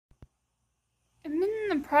I'm in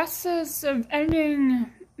the process of editing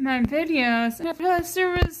my videos, and I realized there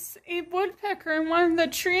was a woodpecker in one of the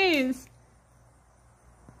trees.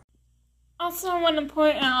 Also, I want to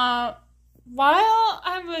point out, while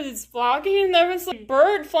I was vlogging, there was a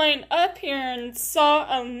bird flying up here and saw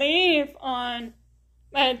a leaf on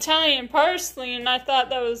my Italian parsley, and I thought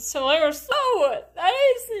that was hilarious. Oh, that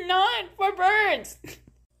is not for birds!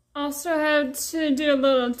 Also, I had to do a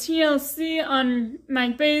little TLC on my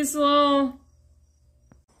basil.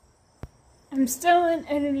 I'm still in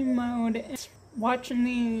editing mode and watching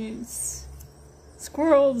these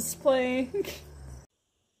squirrels play.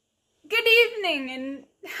 Good evening and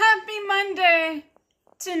happy Monday!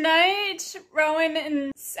 Tonight, Rowan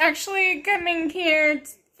is actually coming here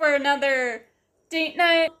for another date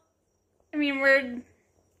night. I mean, we're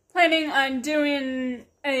planning on doing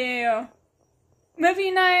a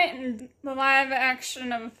movie night and the live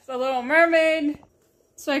action of The Little Mermaid.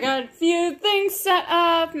 So I got a few things set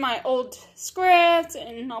up, my old script,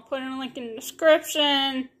 and I'll put in a link in the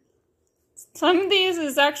description. Some of these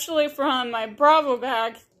is actually from my Bravo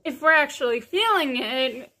bag, if we're actually feeling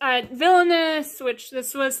it, at Villainous, which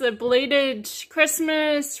this was the belated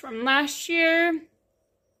Christmas from last year.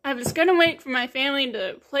 I was gonna wait for my family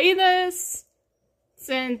to play this,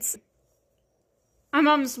 since my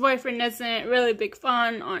mom's boyfriend isn't really big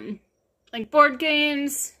fun on, like, board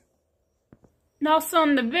games. And also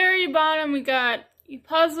on the very bottom, we got a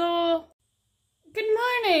puzzle. Good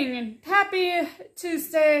morning and happy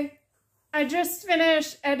Tuesday. I just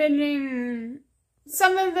finished editing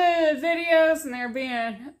some of the videos and they're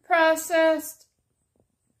being processed.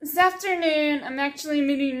 This afternoon, I'm actually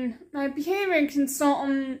meeting my behavior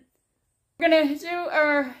consultant. We're gonna do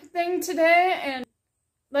our thing today and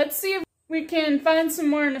let's see if we can find some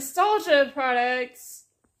more nostalgia products.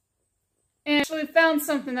 And actually found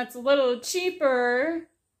something that's a little cheaper.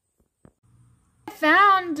 What I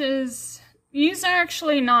found is these are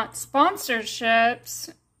actually not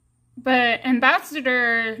sponsorships, but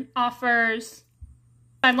ambassador offers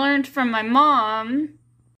I learned from my mom.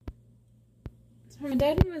 So my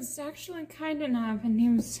dad was actually kind enough and he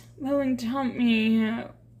was willing to help me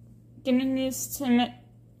getting used to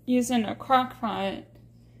using a crock pot.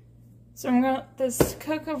 So I'm gonna let this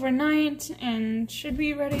cook overnight and should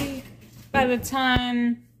be ready by the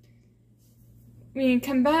time we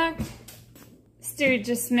come back. Stu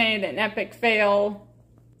just made an epic fail.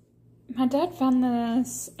 My dad found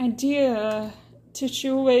this idea to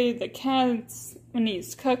shoo away the cats when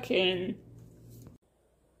he's cooking.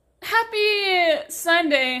 Happy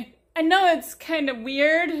Sunday! I know it's kind of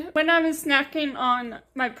weird. When I was snacking on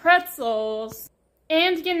my pretzels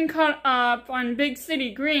and getting caught up on Big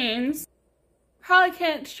City Greens, probably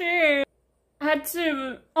can't share. I had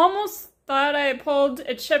to almost thought I pulled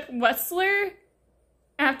a Chip Wessler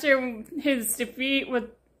after his defeat with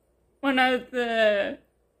one of the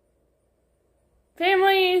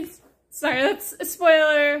families. Sorry, that's a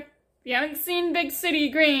spoiler. If you haven't seen Big City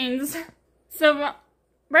Greens. So,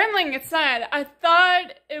 rambling aside, I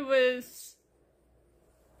thought it was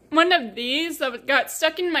one of these that got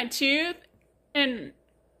stuck in my tooth and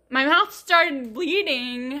my mouth started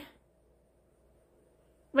bleeding.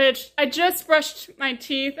 Which, I just brushed my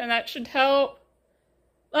teeth and that should help.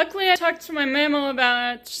 Luckily, I talked to my mama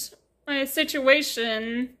about my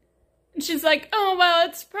situation. And she's like, oh, well,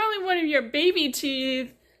 it's probably one of your baby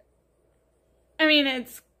teeth. I mean,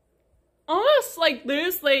 it's almost like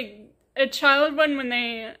loose, like a child one when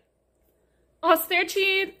they lost their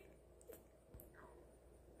teeth.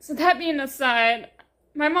 So that being aside,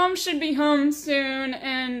 my mom should be home soon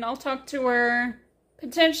and I'll talk to her.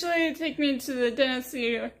 Potentially take me to the dentist,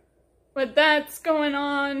 see what that's going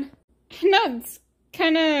on. I know it's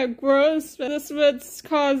kind of gross, but this is what's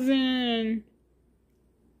causing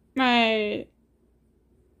my,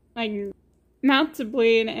 like, mouth to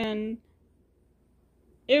bleed, and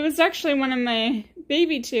it was actually one of my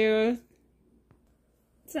baby teeth.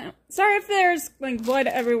 So, sorry if there's, like, blood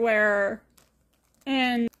everywhere.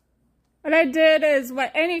 And what I did is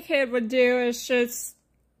what any kid would do is just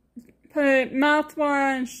put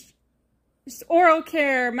mouthwash, just oral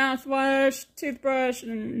care, mouthwash, toothbrush,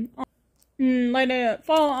 and let it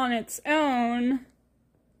fall on its own.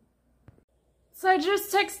 So I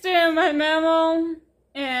just texted my mama,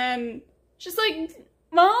 and she's like,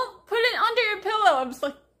 Mom, put it under your pillow. I was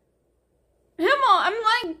like, Mama,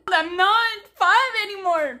 I'm not 5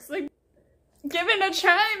 anymore. It's like, give it a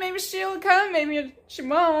try, maybe she'll come, maybe she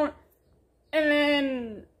won't. And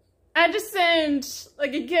then I just sent,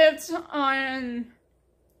 like, a gift on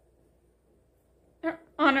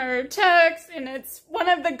her text, and it's one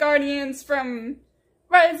of the Guardians from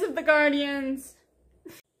Rise of the Guardians.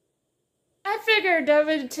 I figured I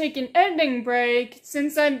would take an editing break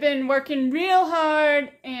since I've been working real hard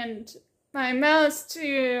and my mouse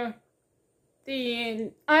to the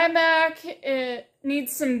iMac, it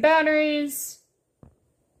needs some batteries.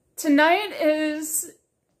 Tonight is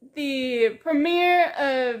the premiere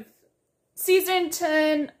of season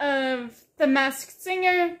 10 of The Masked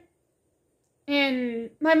Singer, and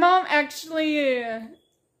my mom actually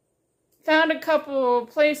found a couple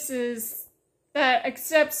places that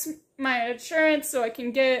accepts my insurance so I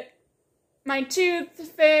can get my tooth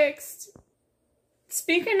fixed.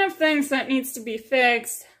 Speaking of things that needs to be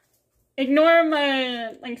fixed, ignore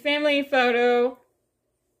my family photo.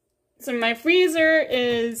 So my freezer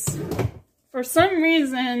is, for some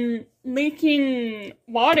reason, leaking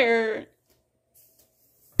water,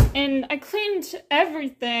 and I cleaned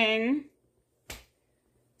everything.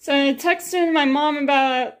 So I texted my mom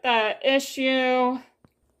about that issue.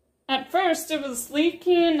 At first it was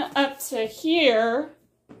leaking up to here.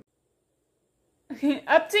 Okay,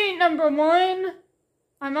 update number 1.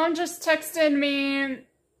 My mom just texted me,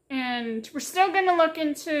 and we're still gonna look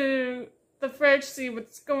into the fridge, see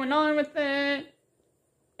what's going on with it.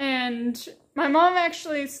 And my mom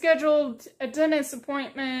actually scheduled a dentist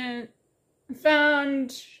appointment,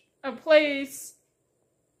 found a place.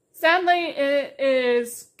 Sadly, it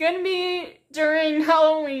is gonna be during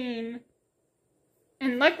Halloween.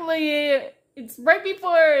 And luckily, it's right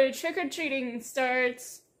before trick-or-treating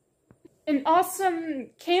starts. And awesome,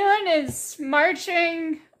 Kaylin is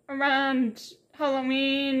marching around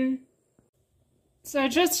Halloween. So I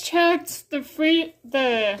just checked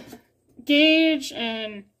the gauge,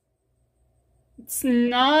 and it's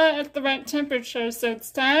not at the right temperature, so it's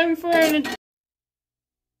time for an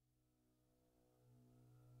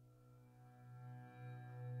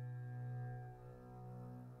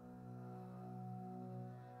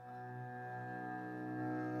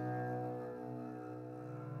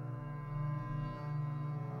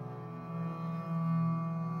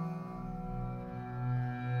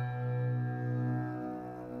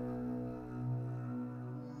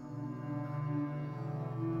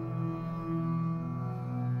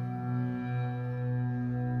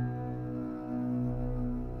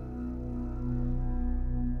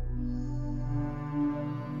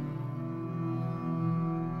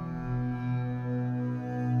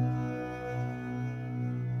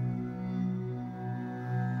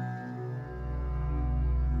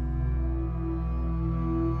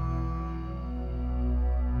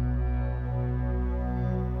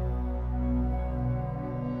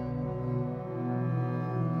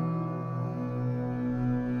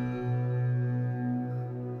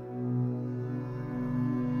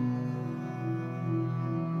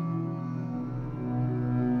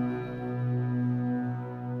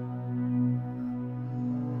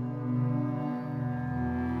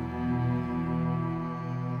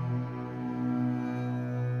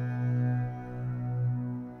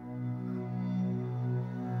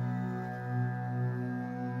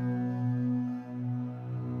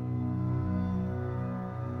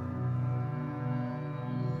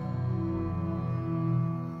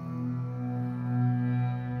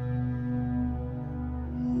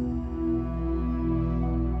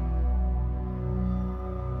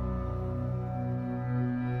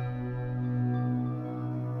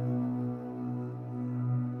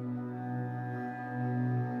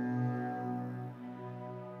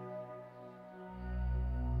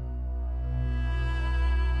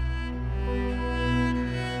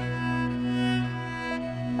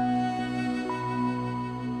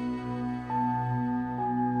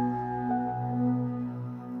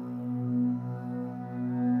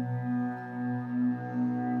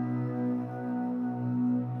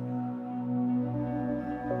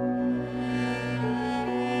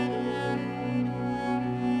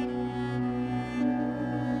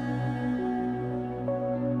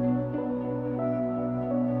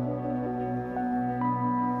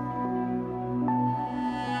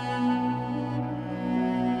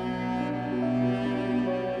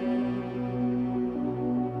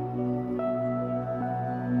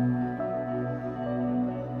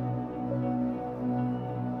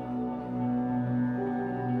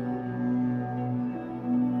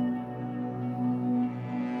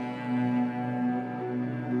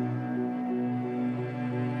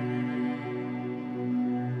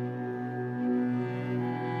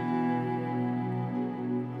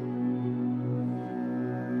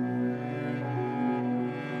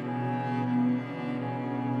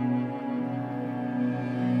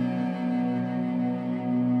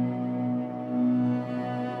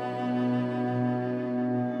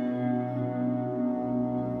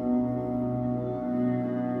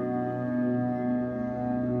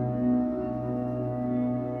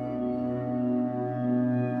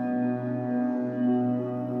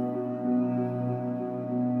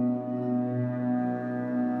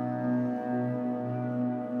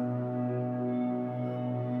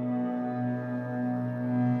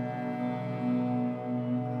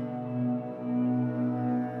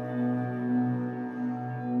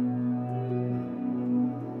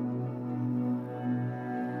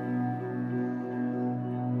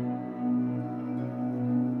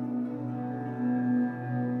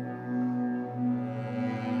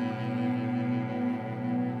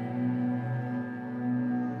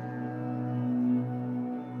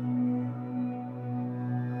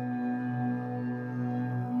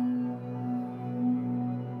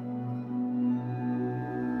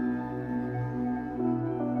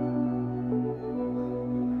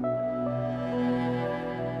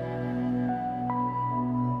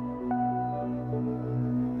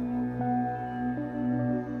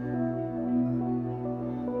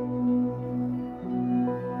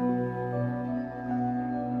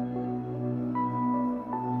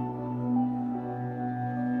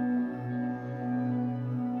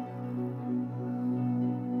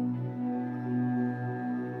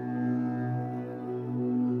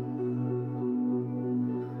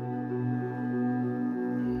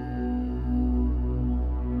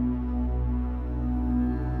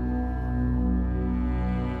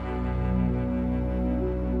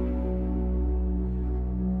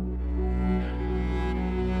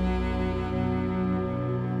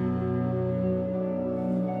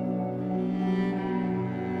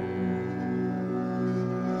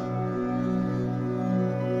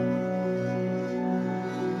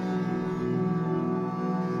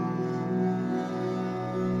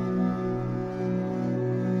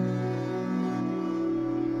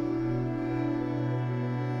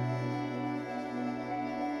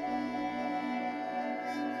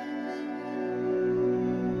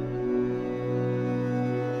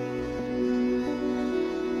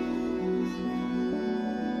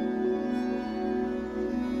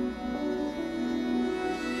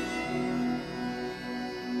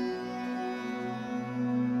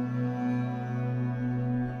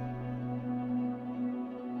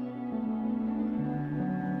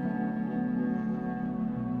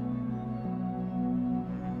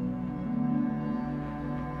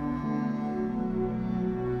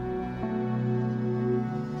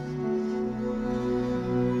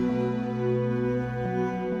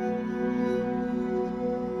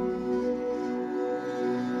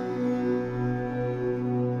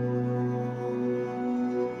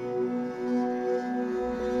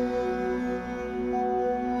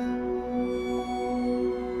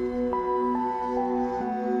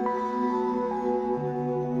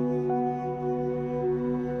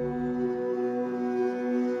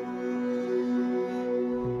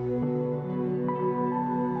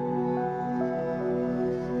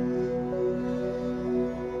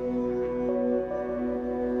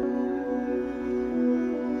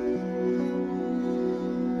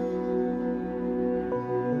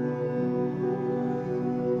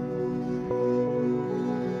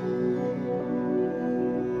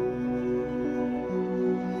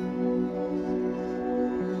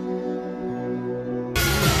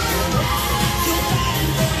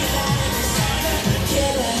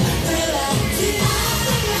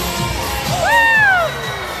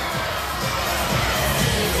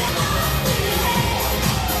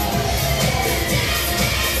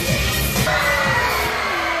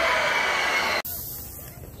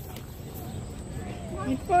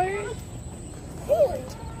Wait for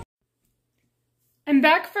it. I'm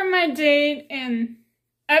back from my date, and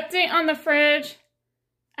update on the fridge.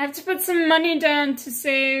 I have to put some money down to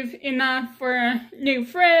save enough for a new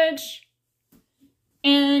fridge.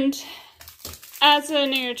 And as a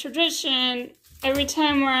new tradition, every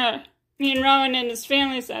time me and Rowan and his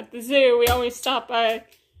family's at the zoo, we always stop by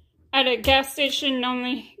at a gas station,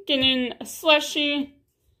 normally getting a slushie.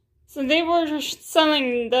 So they were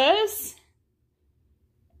selling this,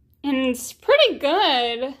 and it's pretty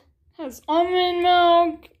good. It has almond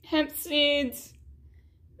milk, hemp seeds,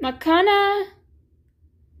 macana,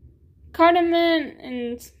 cardamom,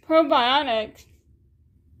 and probiotics.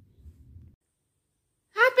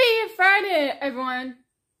 Happy Friday, everyone!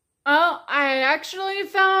 Well, I actually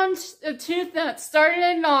found a tooth that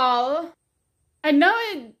started it all. I know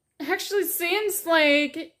it actually seems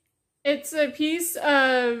like it's a piece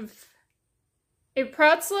of a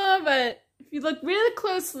pretzel, but if you look really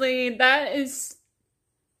closely, that is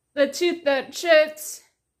the tooth that chipped.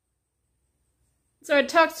 So I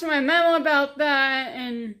talked to my mom about that,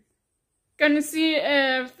 and gonna see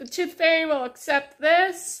if the tooth fairy will accept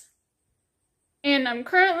this. And I'm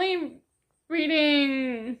currently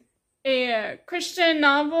reading a Christian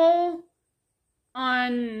novel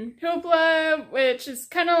on Hoopla, which is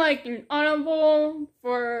kind of like an audible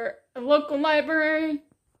for a local library.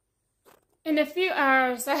 In a few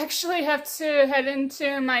hours, I actually have to head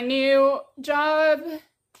into my new job.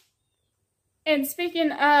 And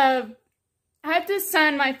speaking of, I have to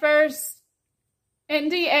sign my first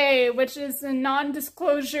NDA, which is a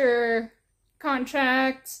non-disclosure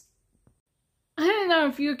contract. I don't know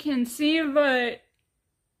if you can see, but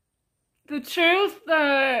the tooth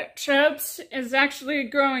that chipped is actually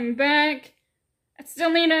growing back. I still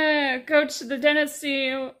need to go to the dentist to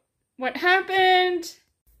see what happened.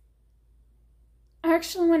 I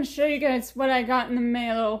actually want to show you guys what I got in the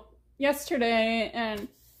mail yesterday, and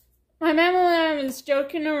my mom and I was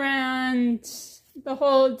joking around the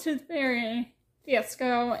whole tooth fairy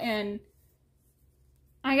fiasco, and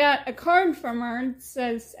I got a card from her. It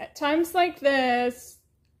says, "At times like this,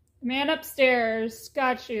 the man upstairs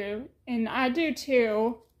got you, and I do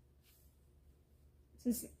too." It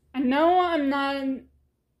says, "I know I'm not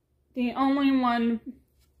the only one,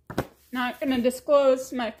 not gonna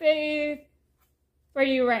disclose my faith for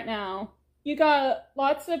you right now. You got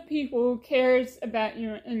lots of people who cares about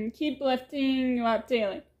you and keep lifting you up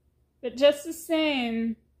daily. But just the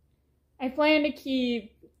same, I plan to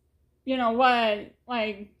keep, you know what,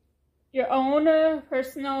 like, your own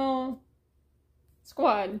personal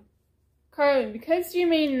squad. Carly, because you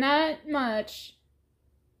mean that much,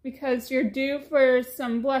 because you're due for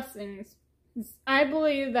some blessings. I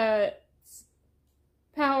believe that's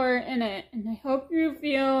power in it, and I hope you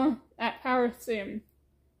feel that power soon."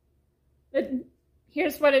 But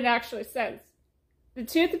here's what it actually says. "The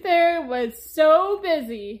tooth fairy was so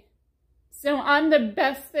busy, so I'm the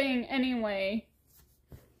best thing anyway."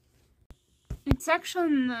 It's actually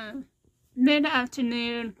in the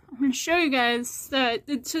mid-afternoon. I'm going to show you guys that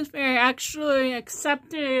the tooth fairy actually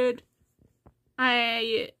accepted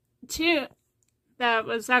a tooth that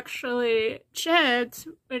was actually chipped,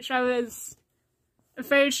 which I was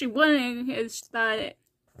afraid she wouldn't, is that,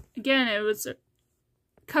 again, it was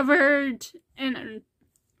covered in a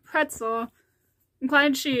pretzel. I'm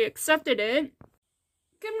glad she accepted it.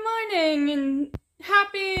 Good morning and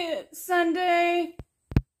happy Sunday.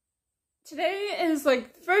 Today is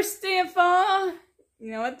like the first day of fall.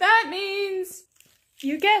 You know what that means.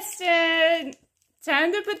 You guessed it.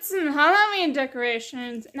 Time to put some Halloween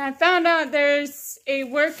decorations. And I found out there's a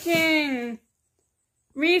working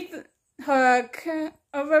wreath hook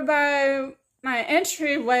over by my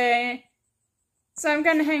entryway. So I'm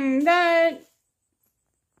gonna hang that.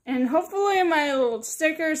 And hopefully my little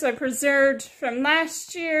stickers I preserved from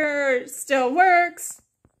last year still works.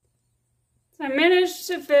 So I managed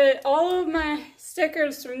to fit all of my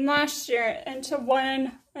stickers from last year into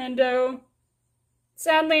one window.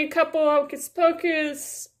 Sadly, a couple Hocus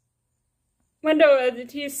Pocus window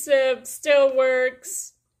adhesive still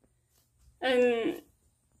works. And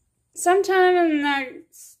sometime in the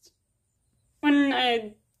next, when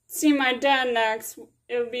I see my dad next,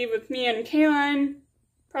 it'll be with me and Kaylin.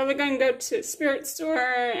 Probably gonna go to a spirit store,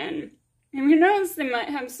 and who knows, they might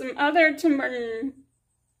have some other Tim Burton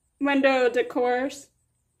window decors.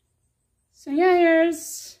 So yeah,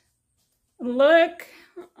 here's a look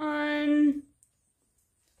on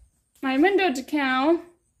my window decal.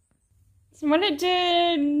 So what I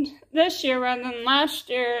did this year rather than last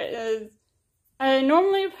year is I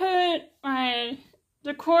normally put my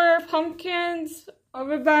decor pumpkins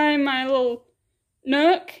over by my little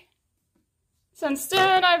nook. So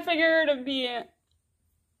instead, I figured it'd be a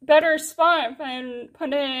better spot if I put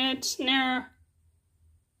it near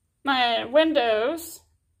my windows.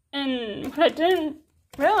 And what I didn't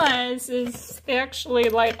realize is they actually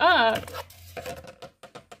light up.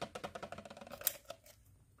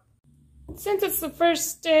 Since it's the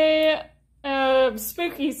first day of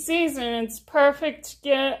spooky season, it's perfect to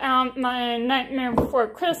get out my Nightmare Before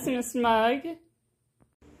Christmas mug.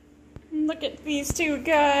 Look at these two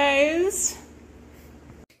guys.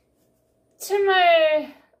 To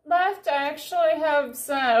my left, I actually have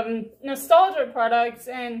some nostalgia products,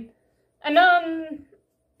 and I know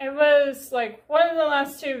it was like one of the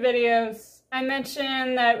last two videos I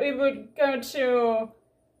mentioned that we would go to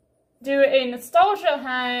do a nostalgia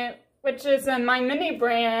hunt, which is a My Mini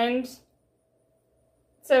brand.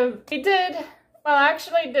 So we did, well, I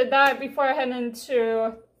actually did that before I headed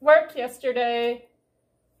into work yesterday.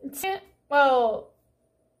 Well,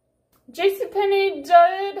 JCPenney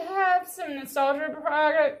did have some nostalgia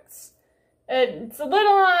products. It's a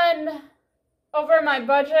little on over my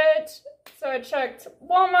budget, so I checked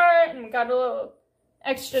Walmart and got a little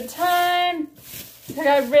extra time. I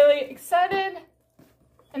got really excited,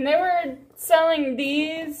 and they were selling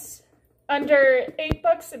these under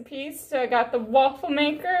 $8 a piece, so I got the waffle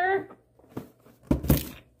maker.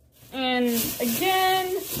 And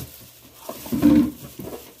again,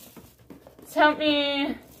 it's helped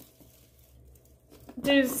me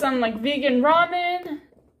do some like vegan ramen.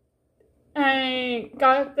 I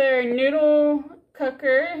got their noodle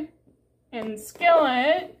cooker and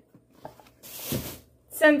skillet.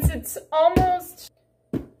 Since it's almost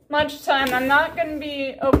lunchtime, I'm not going to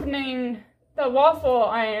be opening the waffle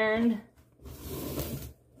iron.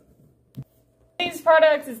 These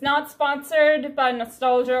products is not sponsored by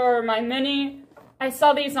Nostalgia or My Mini. I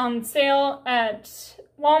saw these on sale at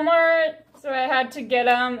Walmart, so I had to get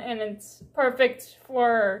them, and it's perfect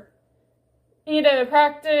for me to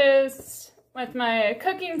practice with my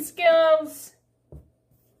cooking skills.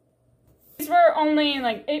 These were only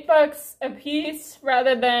like $8 a piece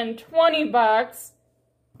rather than $20.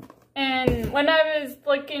 And when I was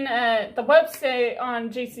looking at the website on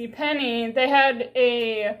JCPenney, they had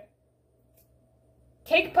a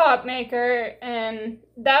cake pop maker, and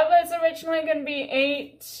that was originally going to be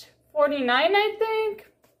 $8.49, I think.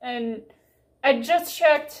 And I just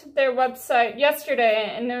checked their website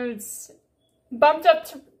yesterday, and it was bumped up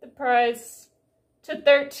to the price to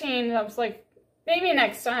 $13. I was like, maybe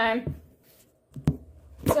next time.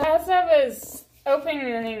 So as I was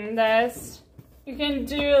opening this, you can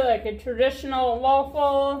do like a traditional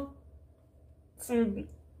waffle, I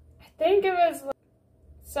think it was like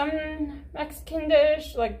some Mexican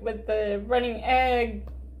dish, like with the running egg,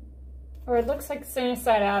 or it looks like sunny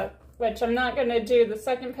side out, which I'm not going to do the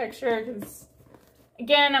second picture because,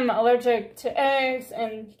 again, I'm allergic to eggs,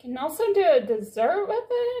 and you can also do a dessert with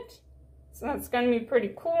it, so that's going to be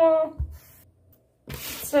pretty cool.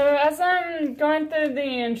 So as I'm going through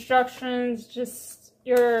the instructions, it's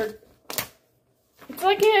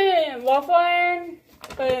like a waffle iron,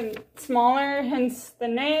 but smaller, hence the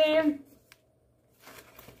name.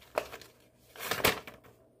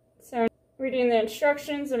 So I'm reading the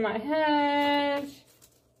instructions in my head.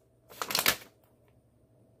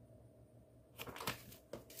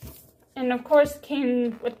 And of course it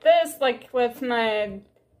came with this, like with my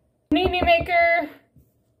panini maker.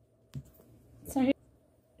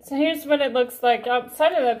 So here's what it looks like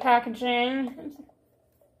outside of the packaging.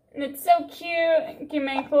 And it's so cute. You can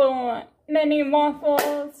make little mini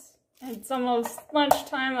waffles. It's almost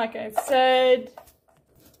lunchtime, like I said.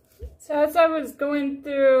 So as I was going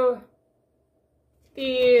through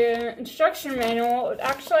the instruction manual, it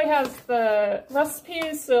actually has the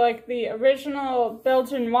recipes, so like the original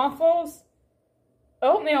Belgian waffles,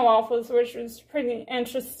 oatmeal waffles, which was pretty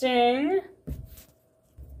interesting.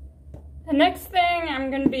 The next thing I'm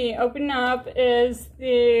going to be opening up is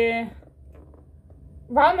the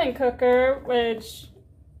ramen cooker, which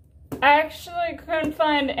I actually couldn't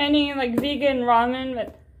find any like vegan ramen,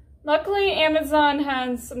 but luckily Amazon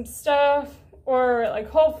has some stuff, or like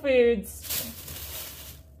Whole Foods.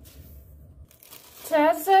 So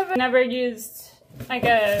as I've never used like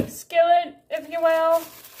a skillet, if you will,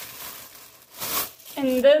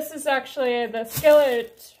 and this is actually the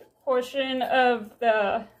skillet portion of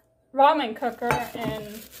the ramen cooker, and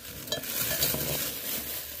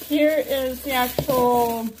here is the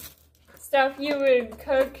actual stuff you would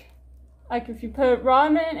cook, like if you put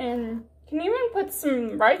ramen, and you can even put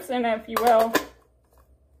some rice in it, if you will.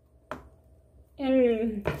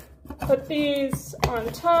 And put these on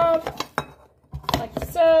top, like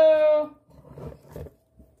so.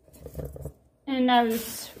 And I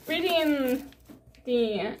was reading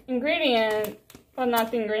the ingredient, well,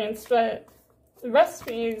 not the ingredients, but the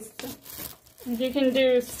recipes. You can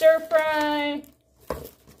do stir fry,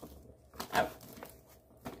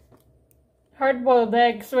 hard-boiled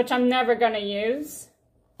eggs, which I'm never gonna use.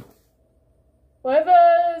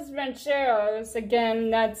 Huevos rancheros,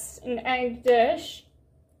 again, that's an egg dish.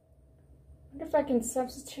 I wonder if I can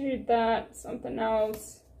substitute that with something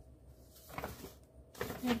else.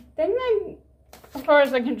 I think of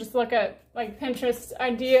course, I can just look at like Pinterest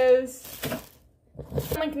ideas.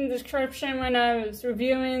 Link in the description when I was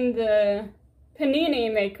reviewing the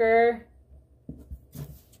panini maker.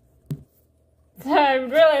 I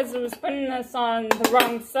realized I was putting this on the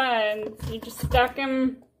wrong side. You just stack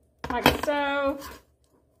them like so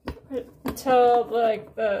until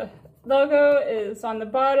like the logo is on the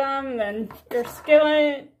bottom, then your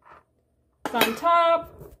skillet is on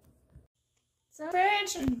top. So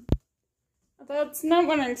fridge, and that's not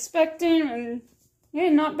what I'm expecting, and yeah,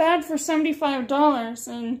 not bad for $75.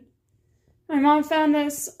 And my mom found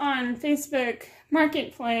this on Facebook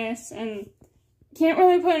Marketplace, and can't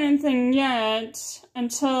really put anything yet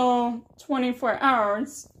until 24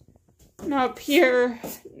 hours. And up here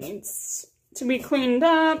needs to be cleaned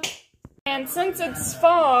up. And since it's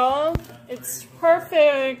fall, it's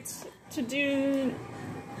perfect to do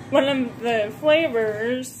one of the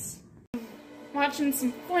flavors. Watching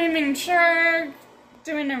some Flaming Shark,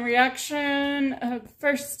 doing a reaction of the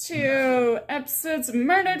first 2 episodes of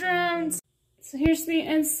Murder Drones. So here's the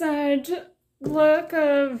inside look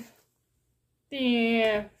of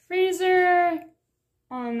the freezer,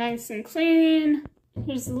 all nice and clean.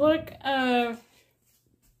 Here's the look of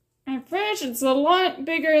my fridge. It's a lot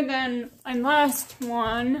bigger than my last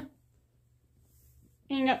one.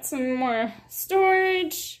 And got some more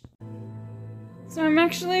storage. So I'm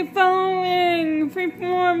actually following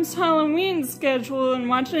Freeform's Halloween schedule and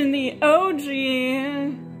watching the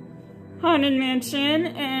OG Haunted Mansion,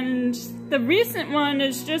 and the recent one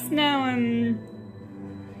is just now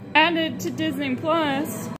added to Disney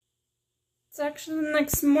Plus. It's actually the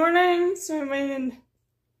next morning, so I waited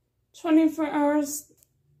 24 hours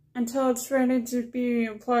until it's ready to be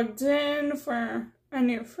plugged in for a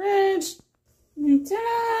new fridge. And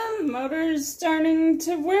ta-da! The motor's starting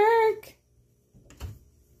to work.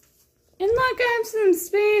 And look, I have some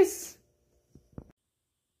space.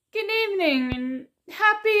 Good evening and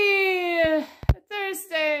happy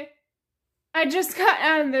Thursday. I just got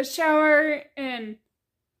out of the shower and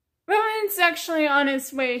Rowan's actually on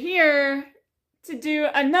his way here to do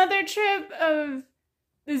another trip of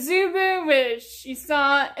the ZooBOO, which you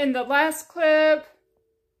saw in the last clip.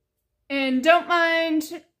 And don't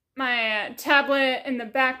mind my tablet in the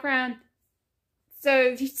background.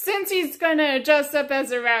 So since he's gonna dress up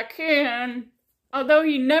as a raccoon, although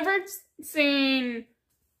he never seen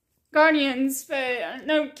Guardians, but I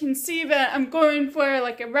know you can see that I'm going for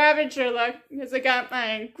like a Ravager look because I got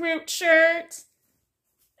my Groot shirt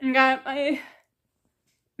and got my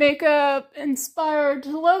makeup inspired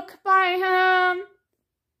look by him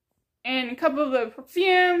and a couple of the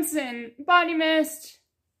perfumes and body mist.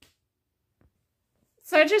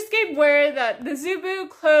 So I just gave word that the ZooBOO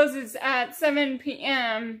closes at 7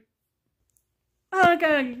 p.m. Oh, I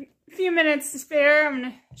got a few minutes to spare. I'm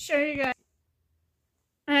going to show you guys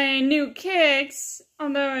my new kicks,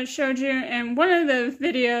 although I showed you in one of the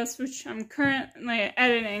videos, which I'm currently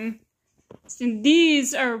editing. So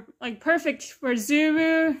these are like perfect for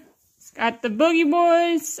ZooBOO. It's got the Boogie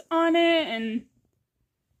Boys on it and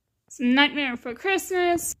some Nightmare for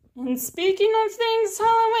Christmas. And speaking of things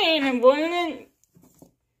Halloween, I'm going to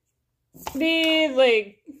be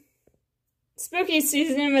like spooky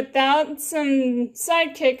season without some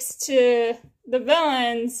sidekicks to the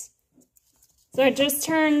villains. So I just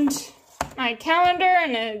turned my calendar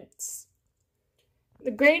and it's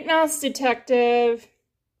The Great Mouse Detective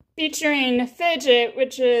featuring Fidget,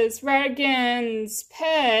 which is Radigan's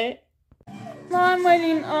pet. While I'm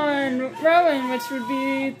waiting on Rowan, which would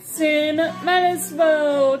be soon, might as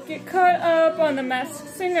well get caught up on The Masked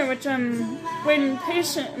Singer, which I'm waiting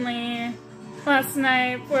patiently last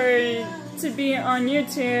night for it to be on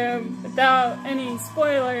YouTube without any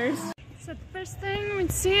spoilers. So the first thing we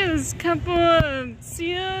see is a couple of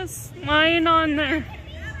seals lying on their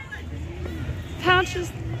pouches.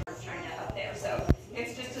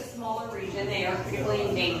 It's just a smaller region. They are critically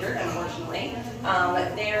endangered, unfortunately.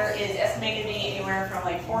 There is estimated to be anywhere from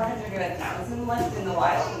like 400 to 1,000 left in the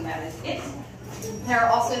wild, and that is it. They're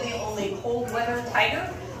also the only cold weather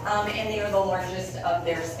tiger, and they are the largest of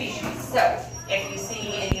their species. So if you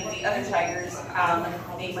see any of the other tigers,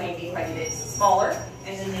 they might be quite a bit smaller,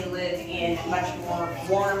 and then they live in much more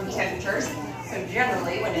warm temperatures. So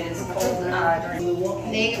generally, when it is cold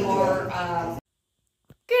they are.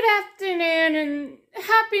 Good afternoon and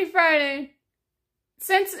happy Friday.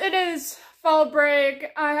 Since it is fall break,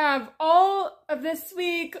 I have all of this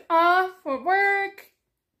week off for work,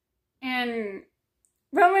 and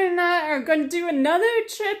Rowan and I are going to do another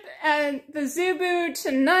trip at the ZooBOO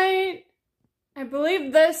tonight. I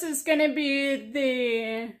believe this is going to be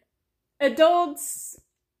the adults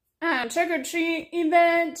trick-or-treat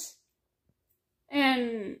event,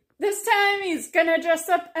 and this time he's going to dress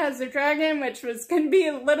up as a dragon, which was going to be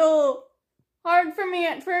a little hard for me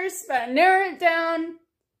at first, but I narrowed it down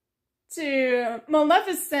to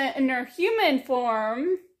Maleficent in her human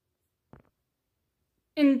form.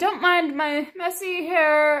 And don't mind my messy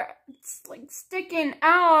hair, it's like sticking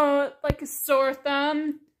out like a sore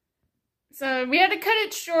thumb. So we had to cut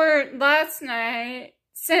it short last night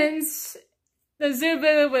since the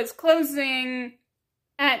ZooBOO was closing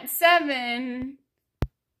at 7.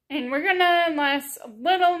 And we're gonna last a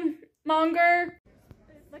little longer.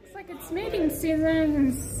 It looks like it's mating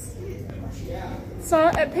season. Saw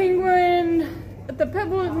a penguin at the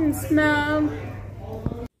Pebbles and Smell.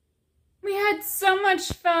 We had so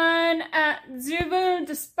much fun at ZooBOO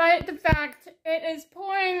despite the fact it is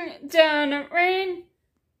pouring down rain.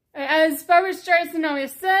 As Barbara Streisand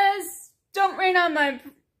always says, don't rain on my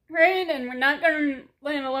parade, and we're not gonna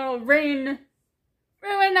let a little rain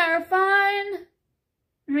ruin our fun.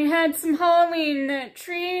 And we had some Halloween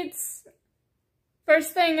treats.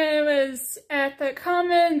 First thing, it was at the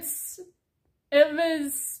Commons. It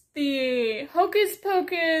was the Hocus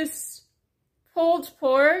Pocus pulled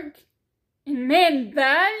pork. And man,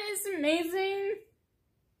 that is amazing.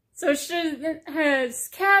 So she has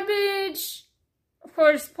cabbage, of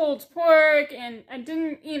course pulled pork, and I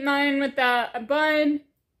didn't eat mine without a bun.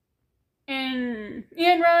 And me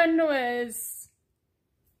and Rowan was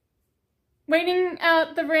waiting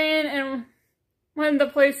out the rain in one of the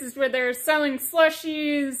places where they were selling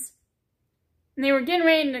slushies. And they were getting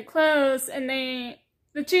ready to close, and the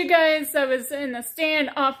two guys that was in the stand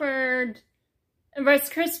offered Rice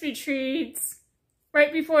Krispie treats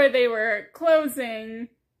right before they were closing.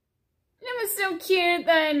 It was so cute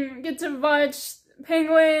then get to watch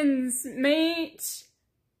penguins mate.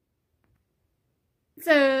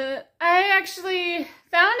 So I actually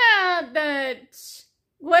found out that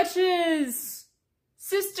Letch's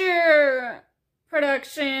sister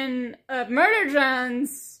production of Murder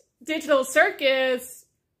Drones, Digital Circus,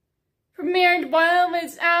 premiered while it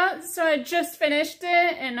was out, so I just finished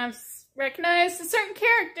it and I've recognized a certain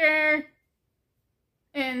character.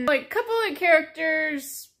 And like a couple of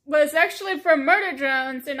characters was actually from Murder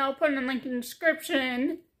Drones, and I'll put in a link in the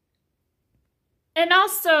description. And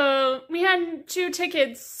also, we had 2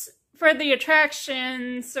 tickets for the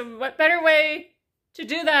attraction, so what better way to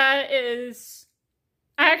do that is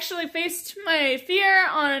I actually faced my fear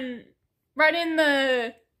on riding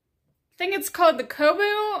I think it's called the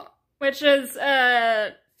Kobu, which is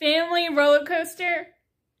a family roller coaster.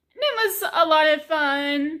 And it was a lot of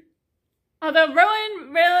fun. Although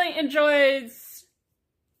Rowan really enjoys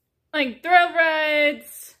like thrill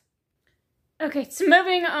rides. Okay, so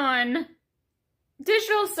moving on.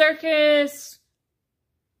 Digital Circus.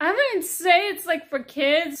 I wouldn't say it's like for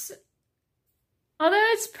kids. Although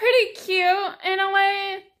it's pretty cute in a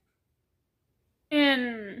way.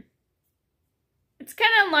 And it's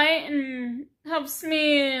kind of light and helps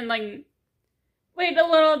me like wait a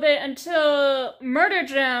little bit until Murder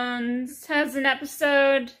Jones has an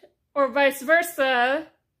episode, or vice versa.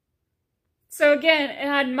 So again, it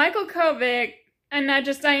had Michael Kovic, and I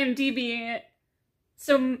just IMDb it.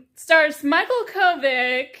 So stars Michael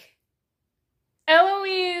Kovic,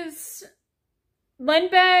 Eloise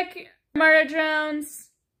Lindbeck, Murder Jones.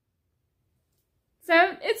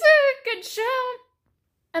 So it's a good show.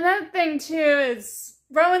 Another thing too is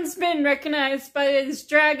Rowan's been recognized by his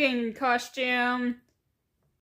dragon costume.